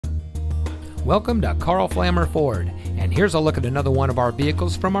Welcome to Karl Flammer Ford, and here's a look at another one of our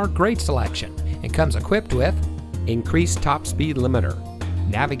vehicles from our great selection. It comes equipped with increased top speed limiter,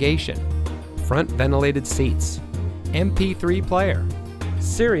 navigation, front ventilated seats, MP3 player,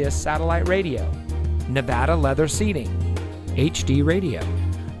 Sirius satellite radio, Nevada leather seating, HD radio,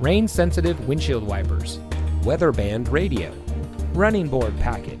 rain-sensitive windshield wipers, weather band radio, running board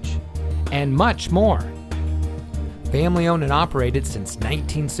package, and much more. Family owned and operated since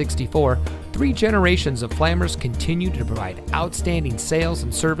 1964, 3 generations of Flammers continue to provide outstanding sales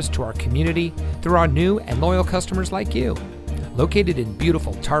and service to our community through our new and loyal customers like you. Located in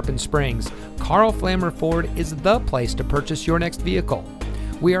beautiful Tarpon Springs, Karl Flammer Ford is the place to purchase your next vehicle.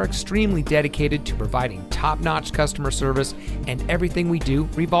 We are extremely dedicated to providing top-notch customer service, and everything we do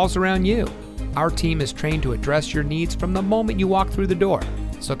revolves around you. Our team is trained to address your needs from the moment you walk through the door.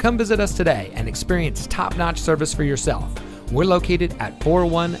 So come visit us today and experience top-notch service for yourself. We're located at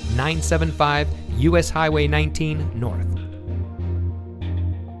 41975 US Highway 19 North.